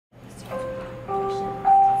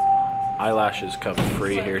Eyelashes come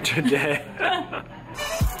free here today.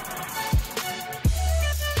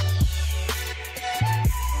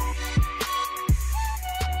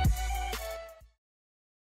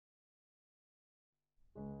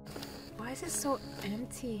 Why is it so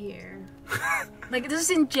empty here? Like,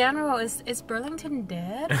 just in general, is Burlington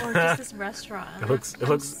dead or just this restaurant? It looks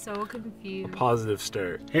so confused. A positive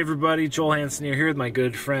start. Hey everybody, Joel Hansen here with my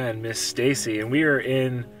good friend Miss Stacy, and we are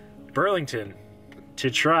in Burlington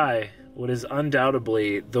to try what is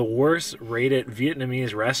undoubtedly the worst rated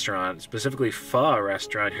Vietnamese restaurant, specifically pho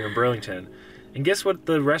restaurant here in Burlington. And guess what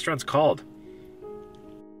the restaurant's called?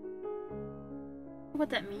 What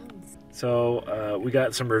that means? So we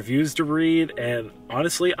got some reviews to read, and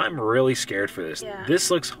honestly, I'm really scared for this. Yeah.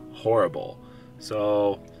 This looks horrible.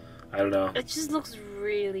 So, I don't know. It just looks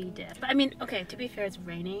really dead. But I mean, okay, to be fair, it's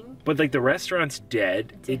raining. But like the restaurant's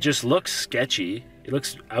dead. It just looks sketchy. It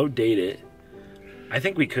looks outdated. I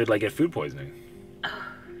think we could like get food poisoning.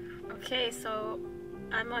 Okay, so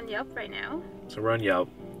I'm on Yelp right now. So we're on Yelp.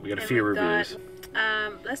 We got a few reviews.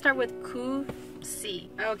 Let's start with Kusi.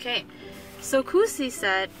 Okay, so Kusi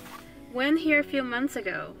said, "Went here a few months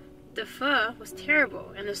ago. The pho was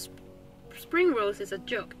terrible, and the spring rolls is a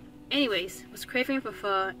joke. Anyways, was craving for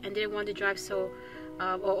pho and didn't want to drive, so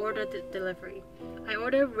or order the delivery. I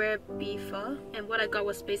ordered rare beef pho, and what I got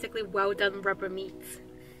was basically well done rubber meats.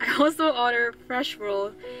 I also ordered fresh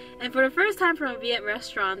roll, and for the first time from a Viet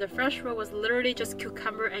restaurant, the fresh roll was literally just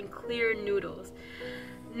cucumber and clear noodles.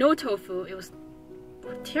 No tofu. It was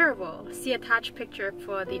terrible. See attached picture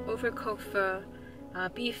for the overcooked pho,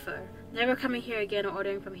 beef pho. Never coming here again or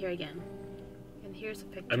ordering from here again." And here's a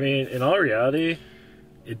picture. I mean, in all reality,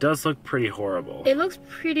 it does look pretty horrible. It looks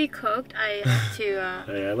pretty cooked. I have to.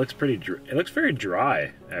 Yeah, it looks pretty. It looks very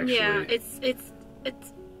dry, actually. Yeah, it's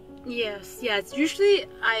yes, yeah. It's usually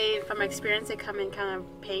from my experience, they come in kind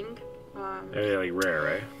of pink. Yeah, like rare,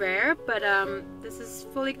 right? Rare, but this is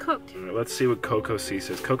fully cooked. Let's see what Coco C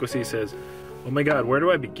says. Coco C says, "Oh my God, where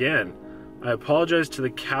do I begin? I apologize to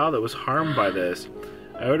the cow that was harmed by this.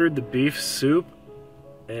 I ordered the beef soup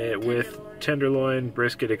with tenderloin,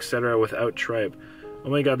 brisket, etc. without tripe.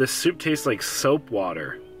 Oh my God, this soup tastes like soap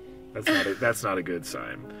water. That's not a good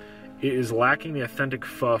sign. It is lacking the authentic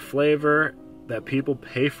pho flavor that people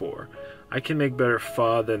pay for. I can make better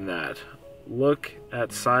pho than that. Look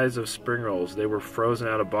at size of spring rolls. They were frozen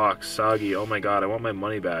out of box, soggy. Oh my God, I want my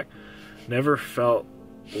money back. Never felt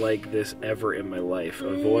like this ever in my life.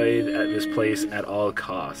 Avoid at this place at all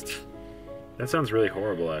costs." That sounds really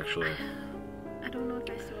horrible, actually. I don't know if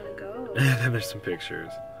I still want to go. And then there's some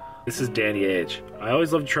pictures. This is Danny H. "I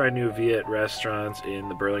always love to try new Viet restaurants in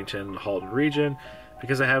the Burlington Halton region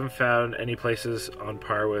because I haven't found any places on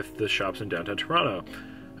par with the shops in downtown Toronto.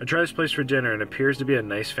 I tried this place for dinner and it appears to be a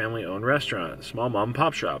nice family-owned restaurant, small mom and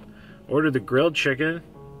pop shop. Ordered the grilled chicken,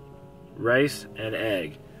 rice, and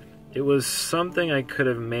egg. It was something I could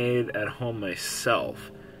have made at home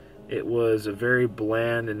myself. It was a very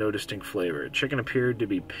bland and no distinct flavor. Chicken appeared to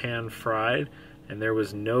be pan-fried, and there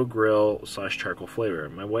was no grill/charcoal flavor.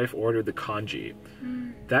 My wife ordered the congee.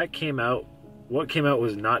 What came out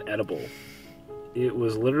was not edible. It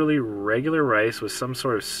was literally regular rice with some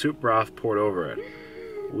sort of soup broth poured over it.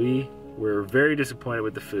 We were very disappointed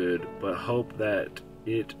with the food, but hope that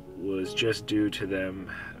it was just due to the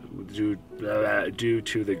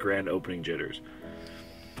grand opening jitters."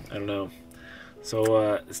 I don't know.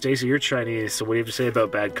 So, Stacey, you're Chinese, so what do you have to say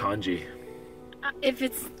about bad congee? If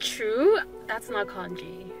it's true, that's not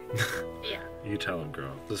congee. Yeah. You tell him,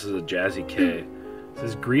 girl. This is a Jazzy K. It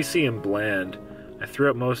says, "Greasy and bland. I threw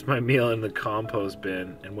up most of my meal in the compost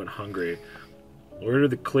bin and went hungry. Ordered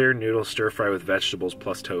the clear noodle stir fry with vegetables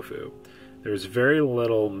plus tofu. There was very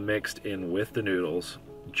little mixed in with the noodles,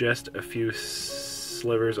 just a few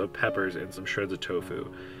slivers of peppers and some shreds of tofu.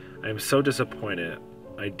 I am so disappointed.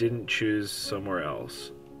 I didn't choose somewhere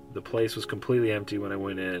else. The place was completely empty when I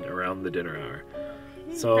went in around the dinner hour."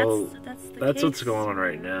 So that's what's going on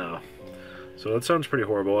right now. So that sounds pretty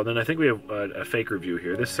horrible. And then I think we have a fake review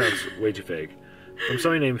here. This sounds way too fake. From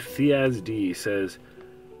somebody named Fiaz D says,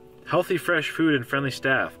 "Healthy, fresh food and friendly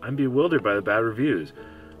staff. I'm bewildered by the bad reviews.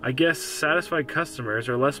 I guess satisfied customers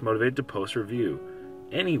are less motivated to post review.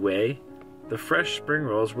 Anyway, the fresh spring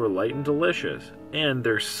rolls were light and delicious, and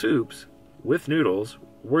their soups with noodles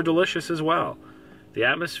were delicious as well. The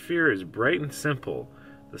atmosphere is bright and simple.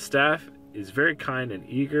 The staff is very kind and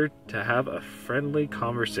eager to have a friendly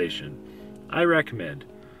conversation. I recommend."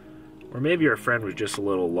 Or maybe our friend was just a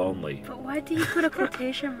little lonely. But why do you put a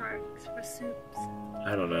quotation marks for soups?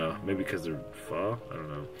 I don't know. Maybe because they're pho? I don't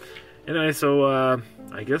know. Anyway, so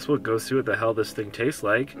I guess we'll go see what the hell this thing tastes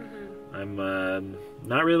like. I'm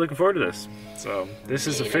not really looking forward to this. So this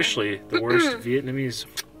is officially the worst Vietnamese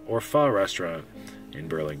or pho restaurant in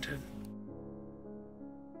Burlington.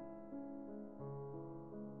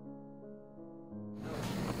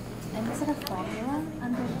 And is it a formula?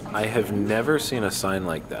 I have never seen a sign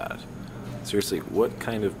like that. Seriously, what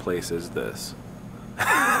kind of place is this?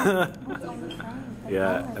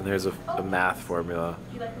 Yeah, and there's a math formula.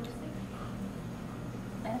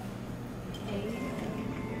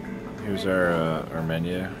 Here's our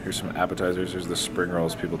menu. Here's some appetizers. There's the spring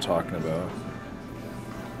rolls people talking about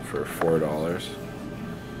for $4.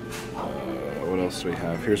 What else do we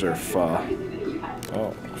have? Here's our pho.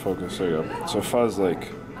 Oh, focus. There you go. So pho is like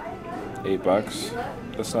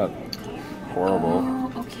 $8. That's not horrible.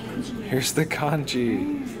 Oh, okay. Here's the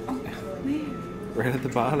kanji. Right at the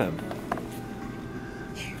bottom.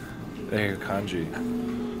 There, kanji.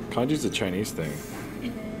 Kanji's a Chinese thing.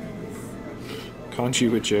 It is.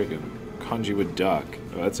 Kanji with chicken. Kanji with duck.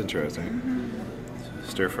 Oh, that's interesting. Mm-hmm.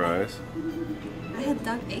 Stir fries. I had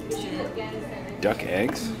duck eggs. Duck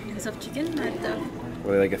eggs? Instead of chicken, I had duck.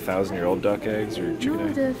 Were they like 1,000-year-old duck eggs or chicken No,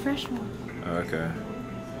 eggs? the fresh one. Oh, okay.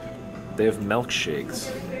 They have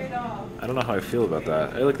milkshakes. I don't know how I feel about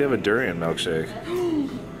that. Hey, look, they have a durian milkshake.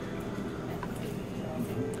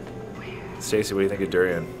 Stacy, what do you think of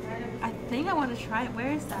durian? I think I want to try it.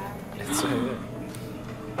 Where is that? It's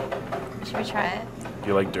Should we try it?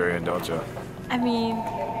 You like durian, don't you? I mean,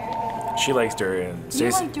 She likes durian. you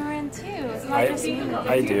Stacey, like durian too. It's not just me.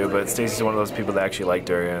 I do, but Stacy's one of those people that actually like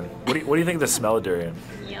durian. What do you think of the smell of durian?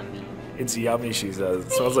 Yummy. It's yummy, she says.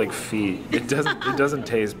 It smells like feet. It doesn't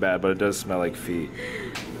taste bad, but it does smell like feet.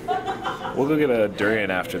 We'll go get a durian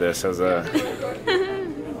after this as a...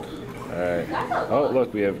 Alright. Oh,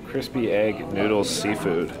 look, we have crispy egg noodles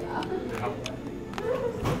seafood.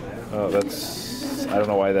 Oh, that's... I don't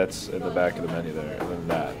know why that's in the back of the menu there. Other than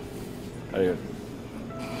that.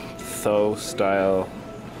 Tho style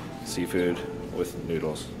seafood with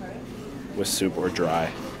noodles. With soup or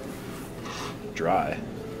dry. Dry.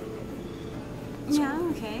 Yeah,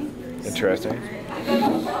 okay. Interesting.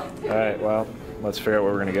 Alright, well, let's figure out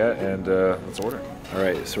what we're gonna get and let's order.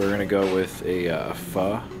 Alright, so we're gonna go with a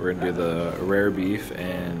pho. We're gonna do the rare beef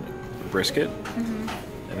and brisket.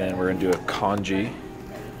 And then we're gonna do a congee.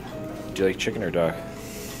 Do you like chicken or duck?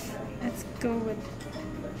 Let's go with.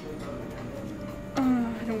 I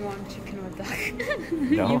don't want chicken with duck.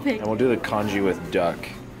 No? You pick. And we'll do the congee with duck.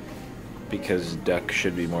 Because duck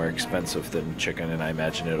should be more expensive than chicken, and I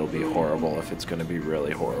imagine it'll be horrible if it's gonna be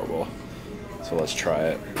really horrible. So let's try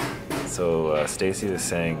it. So Stacy is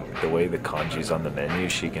saying the way the kanji's on the menu,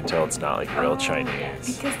 she can tell it's not like real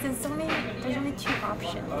Chinese. Because there's only two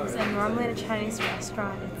options, and normally at a Chinese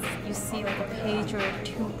restaurant, you see like a page or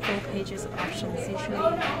two full pages of options, usually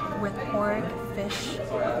with pork, fish,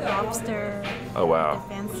 lobster. Oh wow.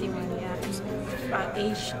 The fancy one, yeah.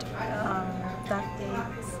 Aged duck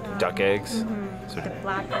eggs. Duck eggs? Mm-hmm. So, the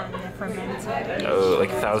black one, the fermented. oh, like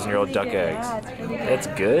 1,000-year-old duck good. eggs. Yeah, it's really good. That's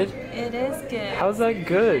good? It is good. How's that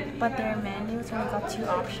good? But their menus only got two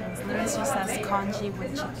options. Theirs just says congee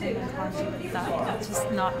with chicken and congee with duck. It's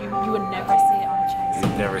just not, you would never see it on a Chinese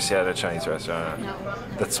You'd never see it at a Chinese restaurant. No.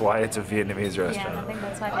 That's why it's a Vietnamese Yeah, restaurant. I think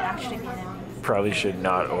that's why it actually Vietnamese. Probably should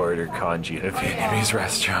not order congee at a Vietnamese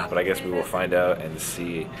restaurant. But I guess we will find out and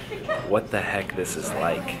see what the heck this is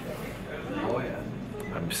like.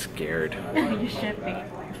 I'm scared. You should be.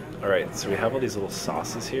 Alright, so we have all these little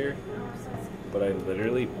sauces here. But I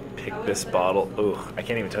literally picked this bottle. Oh, I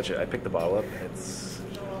can't even touch it. I picked the bottle up and it's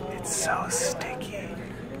so sticky.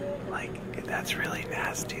 Like, that's really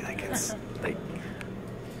nasty. Like, it's like,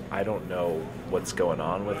 I don't know what's going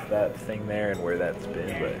on with that thing there and where that's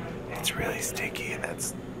been, but it's really sticky and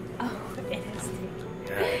that's... Oh, it is.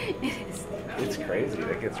 Yeah, It is. it's crazy.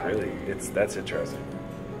 Like, that's interesting.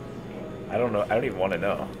 I don't know. I don't even want to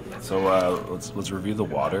know. So let's review the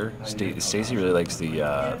water. Stacy really likes the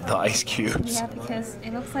ice cubes. Yeah, because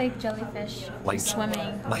it looks like jellyfish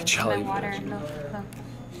swimming like in jellyfish. the water. No.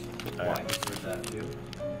 All right.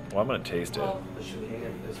 Well, I'm gonna taste it.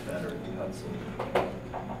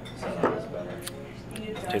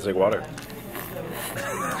 Tastes like water.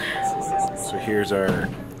 So here's our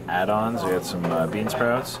add-ons. We got some bean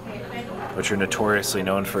sprouts, which are notoriously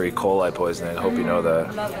known for E. coli poisoning. I hope you know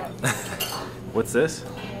that. Love it. What's this?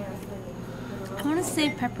 I want to say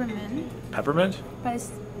peppermint, Peppermint? but it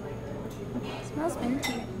smells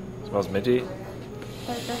minty. Smells minty?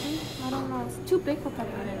 But it doesn't. I don't know. It's too big for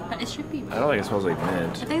peppermint, but it should be. I don't think it smells like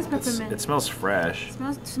mint. I think it's peppermint. It smells fresh.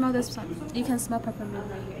 Smell this one. You can smell peppermint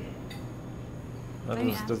right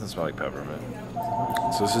here. That doesn't smell like peppermint.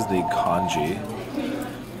 So this is the congee,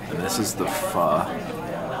 and this is the pho.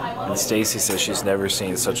 And Stacy says she's never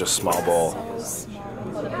seen such a small bowl. So small.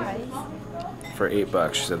 For the price? For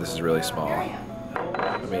 $8, she said this is really small.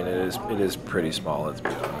 I mean, it is pretty small, let's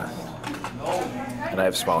be honest. And I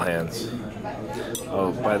have small hands.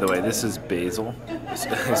 Oh, by the way, this is basil.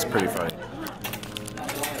 It's pretty funny.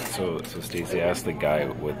 So Stacy asked the guy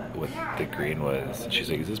what the green was. She's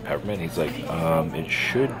like, "Is this peppermint?" He's like, "It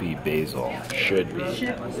should be basil. Should be."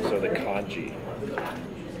 So the kanji.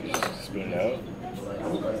 Spoon it out.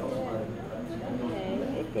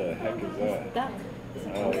 What the heck is that? Duck.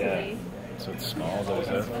 Oh yeah. So it's small. Is that what it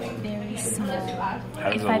says? Very small.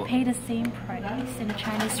 If I paid the same price in a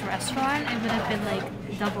Chinese restaurant, it would have been like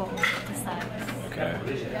double the size. Okay.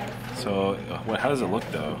 So how does it look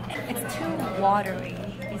though? It's too watery.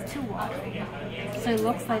 It's too watery. So it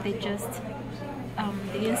looks like they just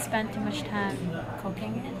they didn't spend too much time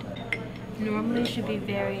cooking it. Normally it should be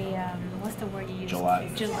very what's the word you use?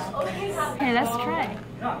 Gelatinous. Gelatinous. Okay, let's try.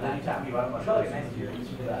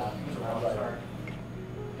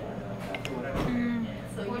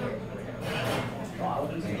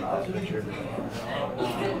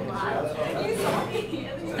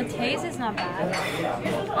 The taste is not bad,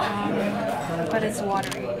 but it's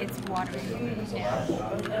watery. It's watery. Yeah.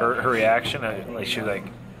 Her reaction, like she was like,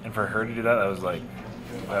 and for her to do that, I was like,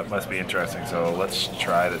 that must be interesting. So let's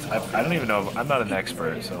try this. I don't even know. I'm not an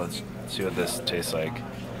expert, so let's see what this tastes like.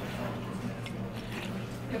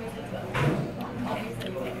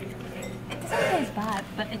 It doesn't taste bad,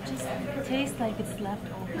 but it just tastes like it's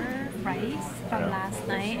leftover rice from last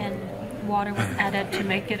night and water was added to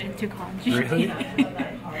make it into congee. Really?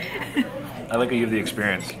 I like how you have the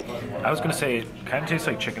experience. I was gonna say it kind of tastes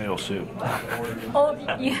like chicken noodle soup. Oh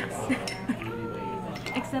yes.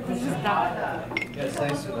 Except this is duck.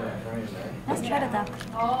 Let's try the duck.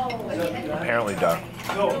 Apparently duck.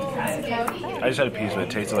 I just had a piece, but it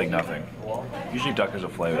tasted like nothing. Usually duck is a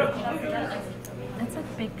flavor. That's a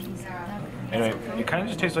big piece of duck. Anyway, it kind of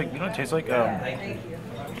just tastes like, you know, it tastes like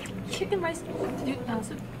Chicken rice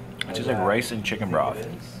soup. it tastes like rice and chicken broth.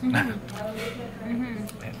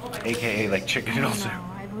 AKA like chicken noodle soup. No,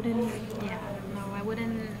 I wouldn't. Yeah, no, I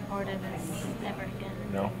wouldn't order this ever again.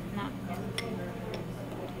 No? Not.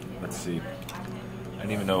 Let's see. I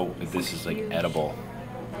don't even know if this is like edible.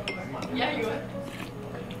 Yeah, you would.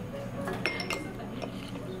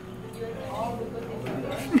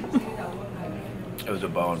 It was a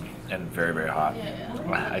bone and very, very hot.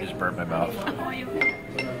 I just burnt my mouth. Oh, you.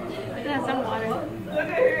 That's some water.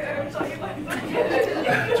 It's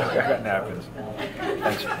okay, I got napkins.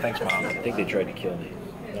 Thanks, Mom. I think they tried to kill me.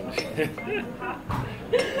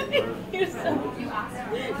 You're so.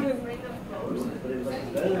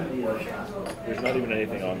 There's not even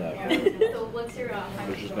anything on that.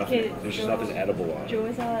 There's just nothing. There's just nothing edible on it.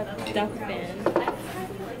 Joe's a duck fan.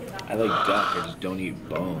 I like duck. I just don't eat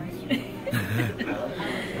bones.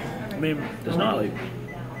 I mean, it's not like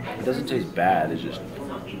it doesn't taste bad. It's just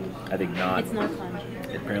I think not. It's not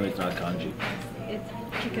congee. Apparently, it's not congee. It's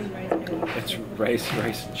chicken rice. It's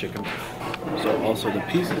rice, and chicken. So also the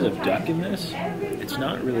pieces of duck in this, it's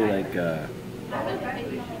not really like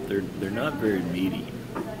they're not very meaty.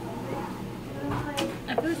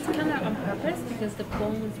 I feel it's kind of on purpose because the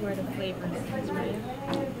bones where the flavor is, right?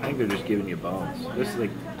 I think they're just giving you bones. This is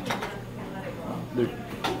like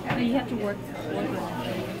You have to work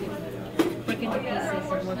into pieces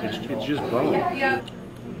and work it's just bone.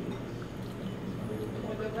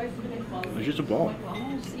 It's just a bone.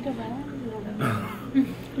 Oh, just eat a bone.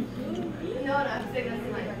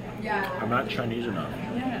 I'm not Chinese enough.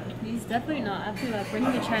 Yeah, he's definitely not. I feel like bring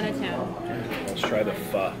him to Chinatown. Let's try the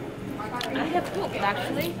pho. I have hope,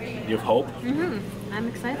 actually. You have hope? I'm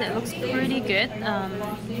excited. It looks pretty good.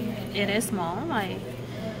 It is small,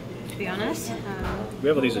 to be honest. We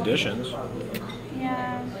have all these additions.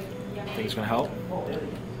 Yeah. Think it's gonna help?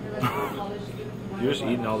 You're just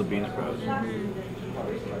eating all the bean sprouts.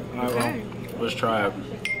 Alright, well, let's try it.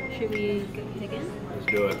 Should we dig in? Let's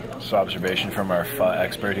do it. So observation from our pho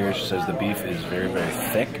expert here. She says the beef is very, very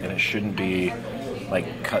thick and it shouldn't be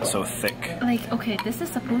like cut so thick. Like, okay, this is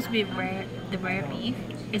supposed to be the rare beef.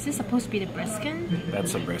 Is this supposed to be the brisket?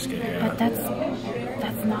 That's a brisket, yeah. But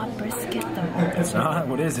that's not brisket though. It's not?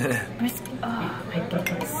 What is it? Brisket. Oh my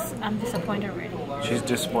goodness. I'm disappointed already. She's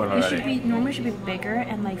disappointed It already. normally should be bigger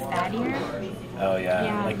and like fattier. Oh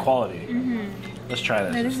yeah, like quality. Let's try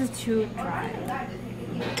this. No, this is too dry.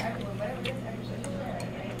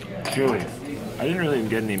 Chewy. I didn't really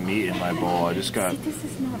get any meat in my bowl. I just got This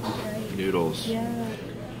is not right. noodles. Yeah.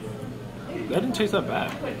 That didn't taste that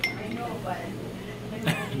bad.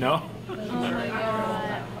 No? Oh my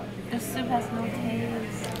god. The soup has no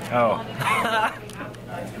taste. Oh.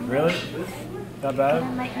 Really? Not What bad?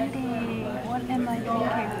 am I eating? What am I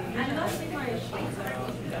drinking?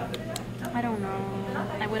 I don't know.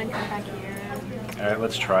 I wouldn't come back here. Alright,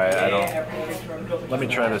 let's try it. Let me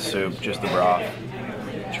try the soup, just the broth.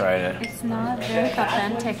 Try it. It's not very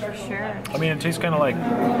authentic for sure. I mean, it tastes kind of like,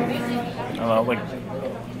 I don't know,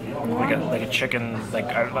 like a chicken, like,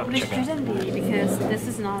 I don't know, But it chicken. shouldn't be because this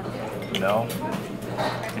is not. No?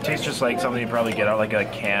 It tastes just like something you probably get out like a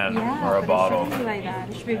can or a but bottle. It shouldn't be like that.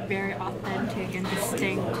 It should be very authentic and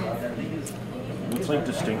distinctive. It's like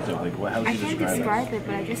distinctive. Like, how would I you can't describe it? describe it,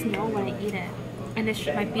 but I just know when I eat it. And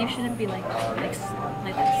my beef shouldn't be like this.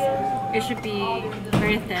 It should be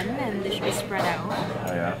very thin and it should be spread out.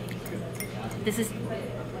 Oh yeah. This is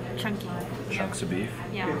chunky. Chunks of beef.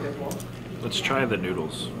 Yeah. Let's try the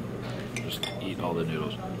noodles. Just eat all the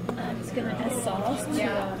noodles. I'm just gonna add sauce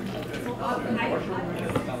to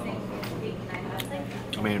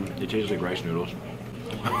I mean, it tastes like rice noodles.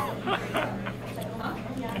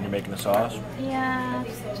 And you're making the sauce? yeah,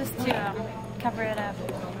 just to cover it up.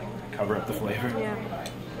 Cover up the flavor? Yeah.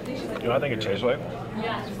 You know what I think it tastes like?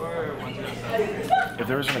 If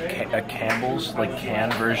there was a Campbell's like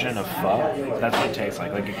canned version of pho, that's what it tastes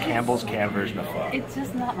like a Campbell's canned version of pho. It's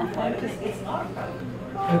just not authentic.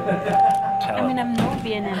 Tell I mean, him. I'm no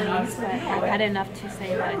Vietnamese, but I've had enough to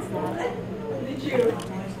say that it's not.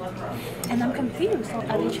 And I'm confused. So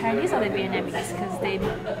are they Chinese or are they Vietnamese? Because they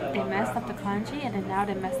messed up the kanji and then now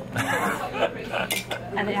they messed up the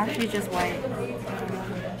kanji. Are they actually just white?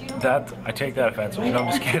 That I take that offensively. No, I'm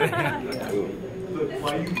just kidding.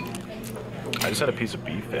 I just had a piece of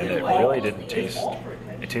beef and it really didn't taste.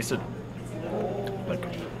 It tasted like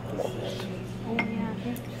Oh yeah,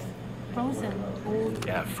 it's frozen. Old.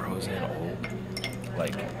 yeah, frozen old.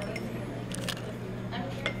 Like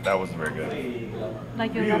that wasn't very good.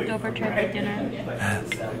 Like your leftover turkey dinner.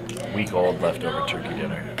 Week old leftover turkey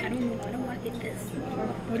dinner. I don't want to eat this.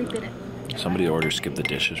 What do you get it? Somebody ordered skip the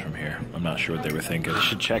dishes from here. I'm not sure what they were thinking. They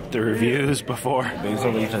should check the reviews before.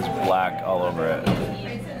 Basil leaf is black all over it.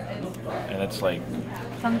 And it's like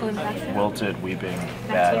Fungal infection. wilted, weeping,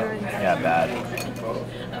 Bacteria. bad. Yeah, bad.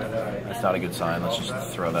 That's not a good sign. Let's just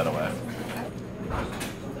throw that away.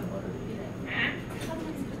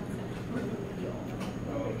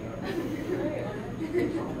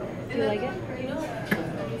 Do you like it?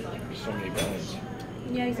 There's so many bones.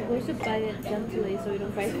 Yeah, you're supposed to bite it gently so you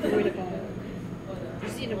don't bite through the bone.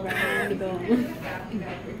 Just eat around the bone.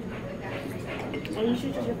 Or you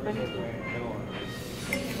should just your friend.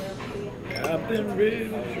 I've been really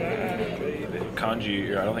trying, baby.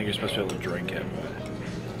 Kanji, I don't think you're supposed to be able to drink it.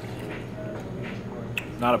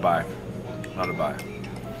 Not a buy. Not a buy.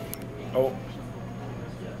 Oh.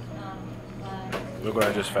 Look what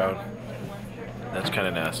I just found. That's kind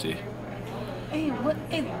of nasty. Hey, what?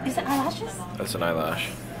 Hey, is it eyelashes? That's an eyelash.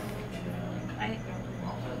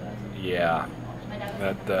 Yeah.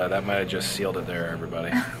 That might have just sealed it there,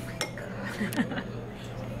 everybody.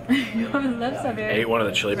 Your lips are very. Ate one of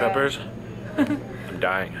the chili peppers. I'm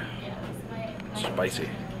dying. It's spicy.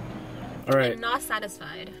 All right. Not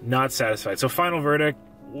satisfied. Not satisfied. So final verdict.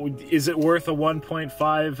 Is it worth a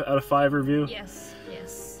 1.5 out of 5 review? Yes.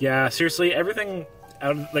 Yes. Yeah, seriously, everything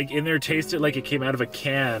out of, like in there tasted like it came out of a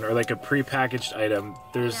can or like a pre-packaged item.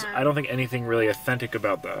 There's Yeah. I don't think anything really authentic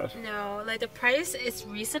about that. No, like the price is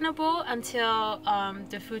reasonable until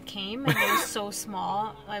the food came and it was so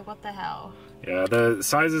small. Like what the hell? Yeah, the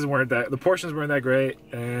sizes weren't the portions weren't that great,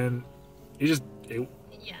 and Yeah,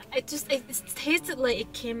 it tasted like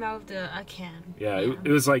it came out of a can. yeah, it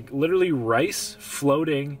was like literally rice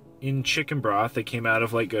floating in chicken broth that came out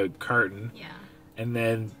of like a carton. Yeah. And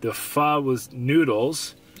then the pho was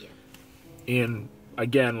noodles in,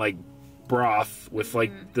 again, like broth with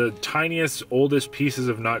like the tiniest, oldest pieces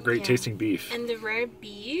of not great tasting beef. And the rare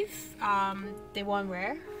beef, they weren't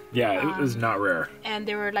rare. Yeah, it was not rare. And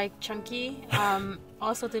they were like chunky.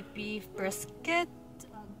 Also the beef brisket,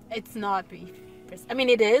 it's not beef brisket. I mean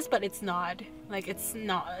it is, but it's not. Like it's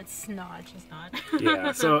just not.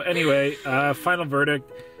 Yeah, so anyway, final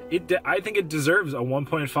verdict. I think it deserves a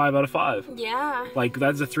 1.5 out of 5. Yeah. Like,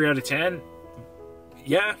 that's a 3 out of 10.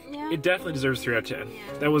 Yeah, Yeah. it definitely deserves 3 out of 10.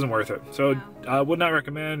 Yeah. That wasn't worth it. So, would not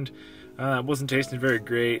recommend. Wasn't tasting very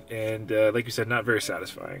great, and like you said, not very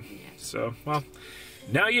satisfying. So, well,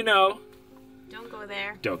 now you know. Don't go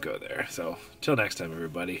there. Don't go there. So, till next time,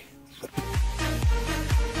 everybody.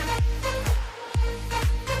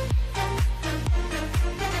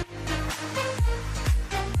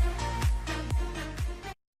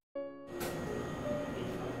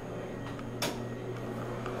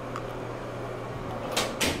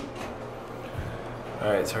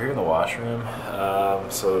 Alright, so we're here in the washroom.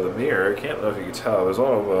 So the mirror, I can't know if you can tell, there's a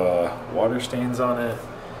lot of water stains on it.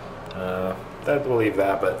 I'd believe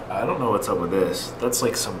that, but I don't know what's up with this. That's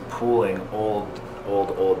like some pooling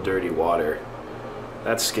old dirty water.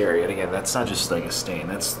 That's scary, and again, that's not just like a stain,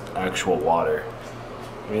 that's actual water.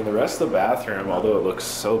 I mean, the rest of the bathroom, although it looks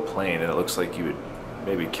so plain, and it looks like you would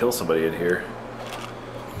maybe kill somebody in here,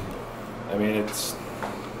 I mean, it's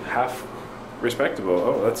half respectable.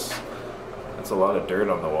 Oh, that's a lot of dirt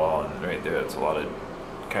on the wall, and right there, it's a lot of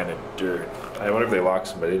kind of dirt. I wonder if they locked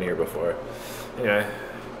somebody in here before. Anyway,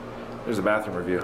 there's a bathroom review.